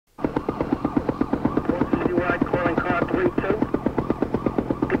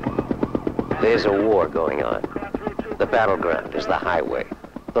There's a war going on. The battleground is the highway,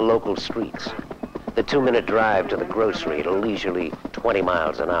 the local streets, the 2-minute drive to the grocery at a leisurely 20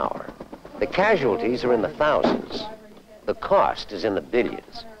 miles an hour. The casualties are in the thousands. The cost is in the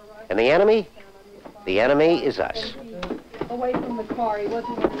billions. And the enemy? The enemy is us. Away from the car, he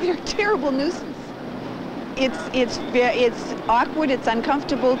wasn't... They're a terrible nuisance. It's awkward, it's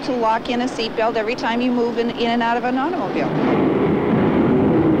uncomfortable to lock in a seatbelt every time you move in and out of an automobile.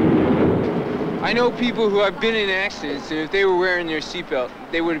 I know people who have been in accidents, and if they were wearing their seatbelt,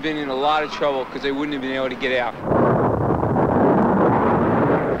 they would have been in a lot of trouble because they wouldn't have been able to get out.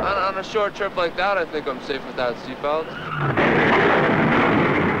 On a short trip like that, I think I'm safe without seatbelts.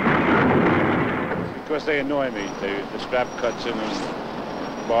 Because they annoy me. The strap cuts in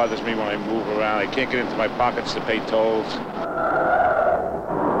and bothers me when I move around. I can't get into my pockets to pay tolls.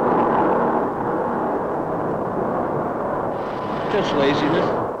 Just laziness.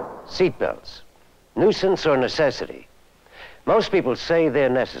 Seatbelts. Nuisance or necessity? Most people say they're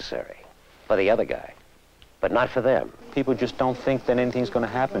necessary for the other guy, but not for them. People just don't think that anything's going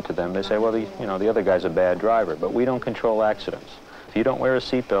to happen to them. They say, well, the other guy's a bad driver, but we don't control accidents. If you don't wear a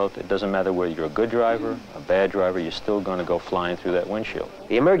seatbelt, it doesn't matter whether you're a good driver, a bad driver, you're still going to go flying through that windshield.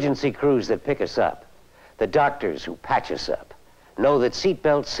 The emergency crews that pick us up, the doctors who patch us up, know that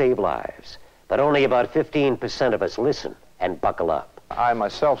seatbelts save lives, but only about 15% of us listen and buckle up. I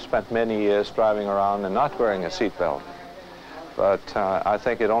myself spent many years driving around and not wearing a seatbelt. But I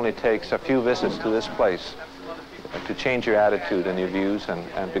think it only takes a few visits to this place to change your attitude and your views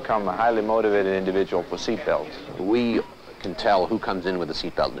and become a highly motivated individual for seatbelts. We can tell who comes in with a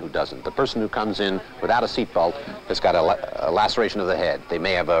seatbelt and who doesn't. The person who comes in without a seatbelt has got a laceration of the head. They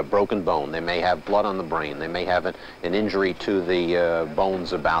may have a broken bone. They may have blood on the brain. They may have an injury to the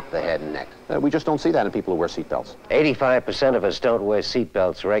bones about the head and neck. We just don't see that in people who wear seatbelts. 85% of us don't wear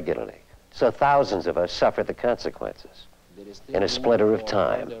seatbelts regularly, so thousands of us suffer the consequences. In a splinter of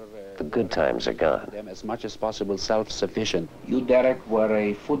time, the good times are gone. As much as possible self-sufficient. You, Derek, were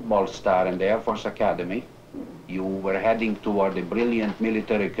a football star in the Air Force Academy. You were heading toward a brilliant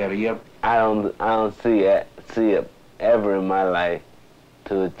military career. I don't see it ever in my life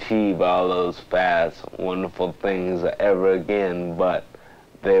to achieve all those fast, wonderful things ever again, but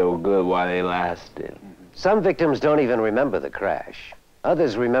they were good while they lasted. Some victims don't even remember the crash.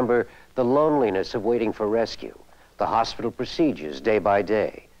 Others remember the loneliness of waiting for rescue, the hospital procedures day by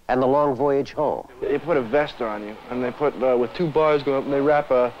day, and the long voyage home. They put a vest on you, and they put, with 2 bars going up, and they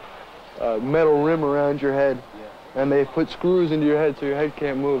wrap a metal rim around your head, and they put screws into your head so your head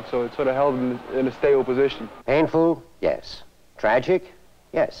can't move, so it's sort of held in a stable position. Painful? Yes. Tragic?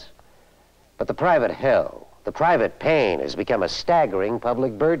 Yes. But the private hell, the private pain has become a staggering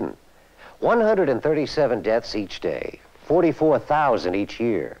public burden. 137 deaths each day, 44,000 each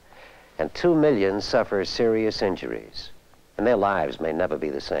year, and 2 million suffer serious injuries, and their lives may never be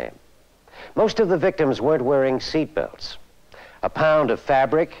the same. Most of the victims weren't wearing seatbelts. A pound of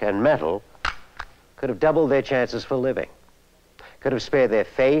fabric and metal could have doubled their chances for living, could have spared their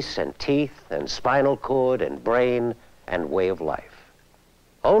face and teeth and spinal cord and brain and way of life.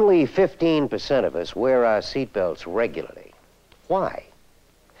 Only 15% of us wear our seatbelts regularly. Why?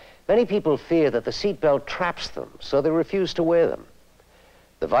 Many people fear that the seatbelt traps them, so they refuse to wear them.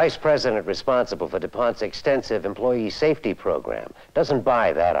 The vice president responsible for DuPont's extensive employee safety program doesn't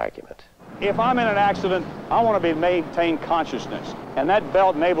buy that argument. If I'm in an accident, I want to maintain consciousness, and that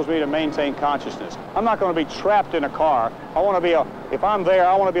belt enables me to maintain consciousness. I'm not going to be trapped in a car. I want to be if I'm there,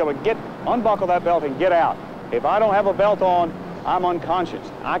 I want to be able to unbuckle that belt and get out. If I don't have a belt on, I'm unconscious.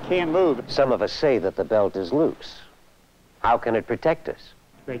 I can't move. Some of us say that the belt is loose. How can it protect us?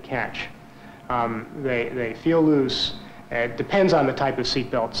 They catch. They feel loose. It depends on the type of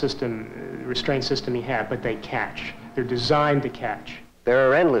seatbelt system, restraint system you have, but they catch. They're designed to catch. There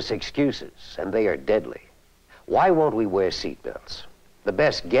are endless excuses, and they are deadly. Why won't we wear seatbelts? The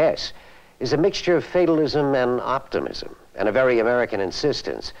best guess is a mixture of fatalism and optimism, and a very American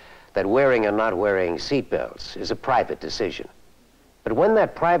insistence that wearing or not wearing seatbelts is a private decision. But when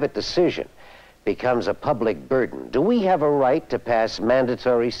that private decision becomes a public burden, do we have a right to pass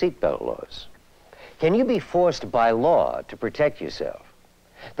mandatory seatbelt laws? Can you be forced by law to protect yourself?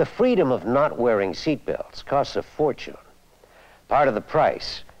 The freedom of not wearing seatbelts costs a fortune. Part of the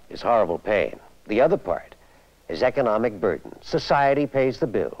price is horrible pain. The other part is economic burden. Society pays the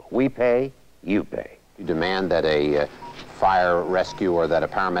bill. We pay, you pay. You demand that a fire rescue or that a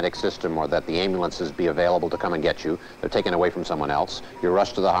paramedic system or that the ambulances be available to come and get you. They're taken away from someone else. You're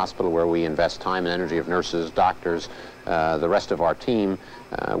rushed to the hospital where we invest time and energy of nurses, doctors, the rest of our team.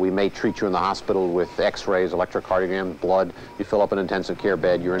 We may treat you in the hospital with x-rays, electrocardiograms, blood. You fill up an intensive care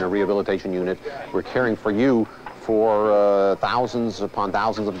bed. You're in a rehabilitation unit. We're caring for you for thousands upon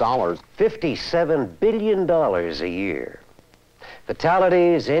thousands of dollars. $57 billion a year.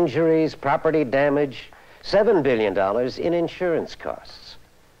 Fatalities, injuries, property damage, $7 billion in insurance costs.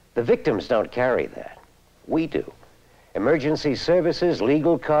 The victims don't carry that. We do. Emergency services,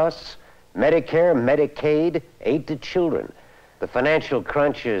 legal costs, Medicare, Medicaid, aid to children. The financial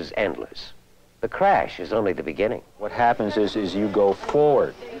crunch is endless. The crash is only the beginning. What happens is you go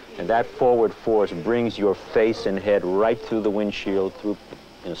forward, and that forward force brings your face and head right through the windshield, through,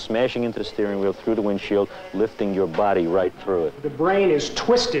 smashing into the steering wheel, through the windshield, lifting your body right through it. The brain is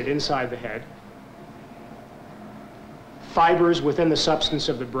twisted inside the head. Fibers within the substance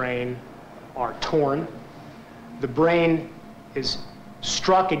of the brain are torn. The brain is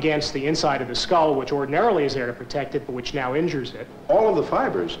struck against the inside of the skull, which ordinarily is there to protect it, but which now injures it. All of the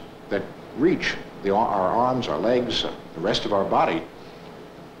fibers that reach our arms, our legs, the rest of our body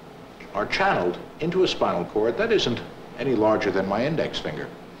are channeled into a spinal cord that isn't any larger than my index finger,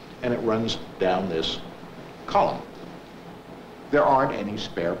 and it runs down this column. There aren't any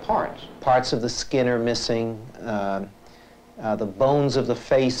spare parts. Parts of the skin are missing. The bones of the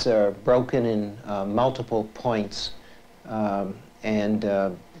face are broken in multiple points.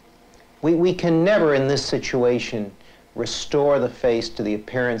 We can never, in this situation, restore the face to the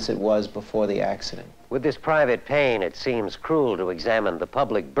appearance it was before the accident. With this private pain, it seems cruel to examine the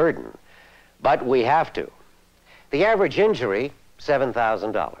public burden, but we have to. The average injury,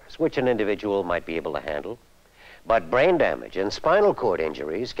 $7,000, which an individual might be able to handle. But brain damage and spinal cord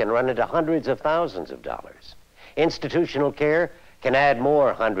injuries can run into hundreds of thousands of dollars. Institutional care can add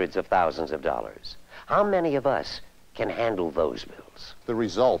more hundreds of thousands of dollars. How many of us can handle those bills? The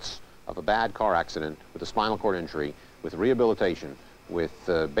results of a bad car accident with a spinal cord injury, with rehabilitation, with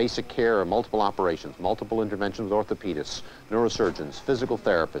basic care, multiple operations, multiple interventions with orthopedists, neurosurgeons, physical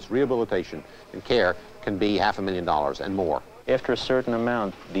therapists, rehabilitation, and care can be $500,000 and more. After a certain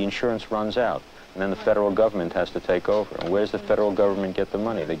amount, the insurance runs out, and then the federal government has to take over. And where does the federal government get the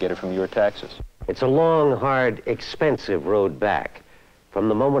money? They get it from your taxes. It's a long, hard, expensive road back from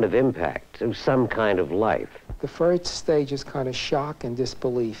the moment of impact to some kind of life. The first stage is kind of shock and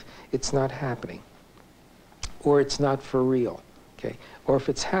disbelief. It's not happening. Or it's not for real, okay? Or if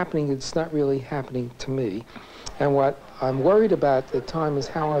it's happening, it's not really happening to me. And what I'm worried about at the time is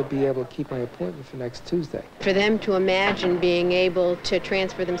how I'd be able to keep my appointment for next Tuesday. For them to imagine being able to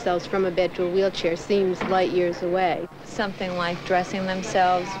transfer themselves from a bed to a wheelchair seems light years away. Something like dressing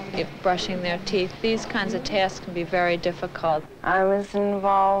themselves, brushing their teeth, these kinds of tasks can be very difficult. I was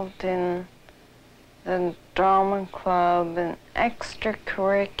involved in the drama club and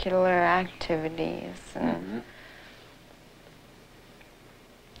extracurricular activities, and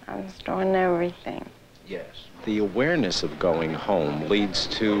I was doing everything. Yes. The awareness of going home leads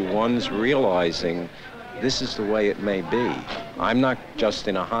to one's realizing this is the way it may be. I'm not just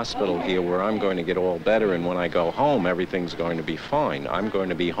in a hospital here where I'm going to get all better and when I go home everything's going to be fine. I'm going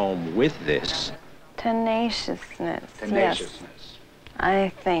to be home with this. Tenaciousness. Tenaciousness. Yes.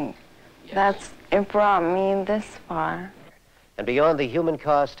 I think it brought me this far. And beyond the human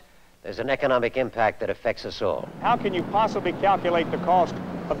cost, there's an economic impact that affects us all. How can you possibly calculate the cost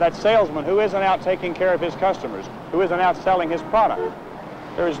of that salesman who isn't out taking care of his customers, who isn't out selling his product?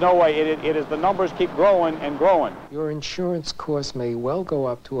 There is no way. It is the numbers keep growing and growing. Your insurance costs may well go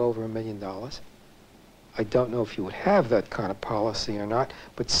up to over $1 million. I don't know if you would have that kind of policy or not,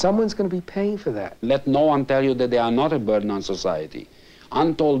 but someone's going to be paying for that. Let no one tell you that they are not a burden on society.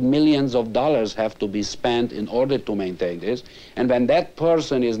 Untold millions of dollars have to be spent in order to maintain this. And when that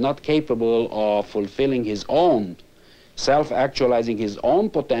person is not capable of fulfilling his own, self-actualizing his own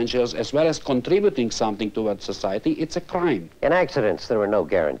potentials, as well as contributing something towards society, it's a crime. In accidents, there are no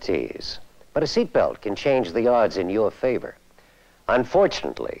guarantees. But a seatbelt can change the odds in your favor.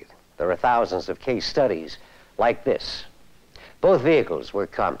 Unfortunately, there are thousands of case studies like this. Both vehicles were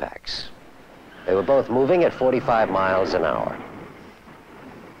compacts. They were both moving at 45 miles an hour.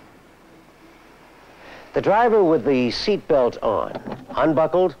 The driver with the seatbelt on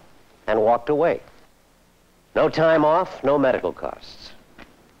unbuckled and walked away. No time off, no medical costs.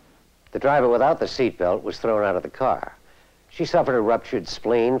 The driver without the seatbelt was thrown out of the car. She suffered a ruptured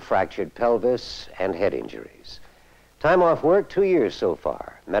spleen, fractured pelvis, and head injuries. Time off work, 2 years so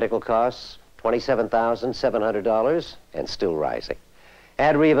far. Medical costs, $27,700, and still rising.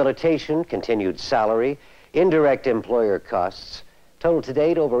 Add rehabilitation, continued salary, Indirect employer costs total to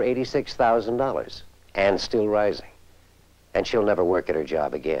date over $86,000 and still rising. And she'll never work at her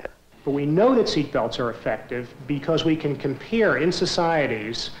job again. But we know that seatbelts are effective because we can compare in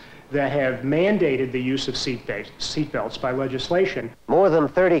societies that have mandated the use of seatbelts by legislation. More than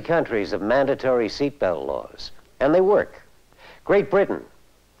 30 countries have mandatory seatbelt laws, and they work. Great Britain,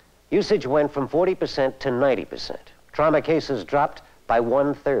 usage went from 40% to 90%. Trauma cases dropped by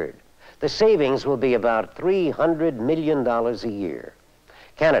 1/3. The savings will be about $300 million a year.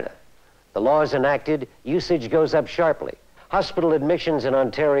 Canada, the laws enacted, usage goes up sharply. Hospital admissions in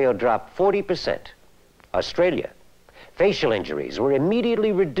Ontario dropped 40%. Australia, facial injuries were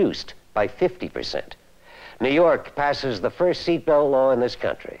immediately reduced by 50%. New York passes the first seatbelt law in this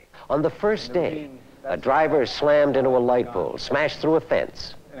country. On the first day, a driver slammed into a light pole, smashed through a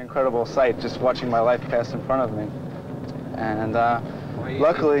fence. An incredible sight, just watching my life pass in front of me. And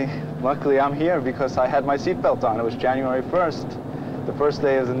luckily I'm here because I had my seatbelt on. It was January 1st, the first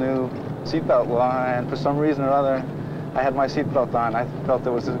day of the new seatbelt law, and for some reason or other, I had my seatbelt on. I felt it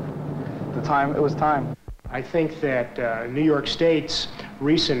was time. I think that New York State's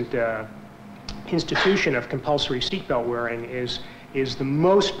recent institution of compulsory seatbelt wearing is the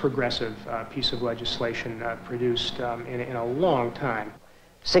most progressive piece of legislation produced in a long time.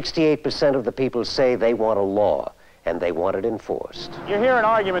 68% of the people say they want a law, and they want it enforced. You hear an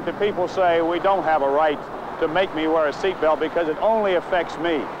argument that people say we don't have a right to make me wear a seatbelt because it only affects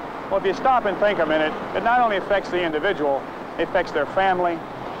me. Well, if you stop and think a minute, it not only affects the individual, it affects their family,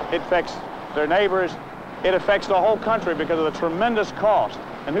 it affects their neighbors, it affects the whole country because of the tremendous cost.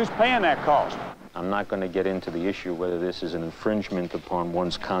 And who's paying that cost? I'm not going to get into the issue whether this is an infringement upon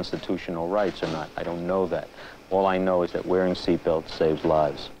one's constitutional rights or not. I don't know that. All I know is that wearing seatbelts saves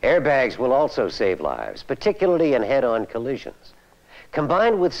lives. Airbags will also save lives, particularly in head-on collisions.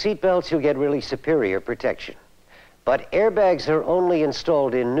 Combined with seatbelts, you'll get really superior protection. But airbags are only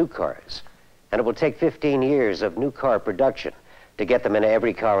installed in new cars, and it will take 15 years of new car production to get them into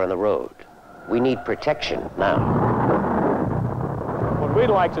every car on the road. We need protection now. What we'd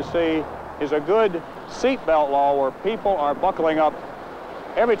like to see is a good seatbelt law where people are buckling up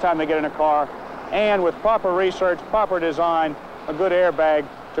every time they get in a car, and with proper research, proper design, a good airbag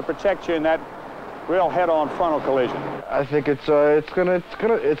to protect you in that real head-on frontal collision. I think it's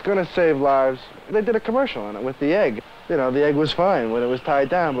gonna save lives. They did a commercial on it with the egg. You know, the egg was fine when it was tied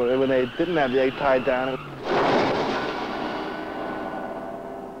down, but when they didn't have the egg tied down.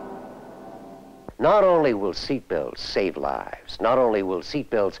 Not only will seatbelts save lives, not only will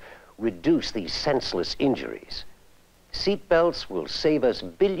seatbelts reduce these senseless injuries, seatbelts will save us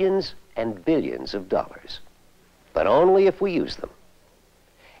billions and billions of dollars, but only if we use them.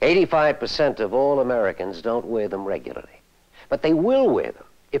 85% of all Americans don't wear them regularly, but they will wear them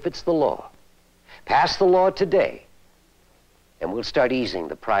if it's the law. Pass the law today, and we'll start easing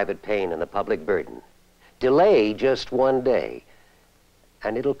the private pain and the public burden. Delay just one day,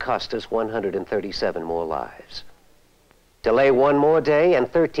 and it'll cost us 137 more lives. Delay one more day,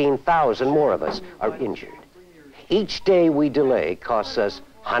 and 13,000 more of us are injured. Each day we delay costs us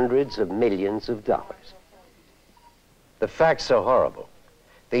hundreds of millions of dollars. The facts are horrible.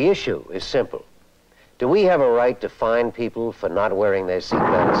 The issue is simple. Do we have a right to fine people for not wearing their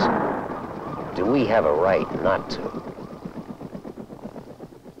seatbelts? Do we have a right not to?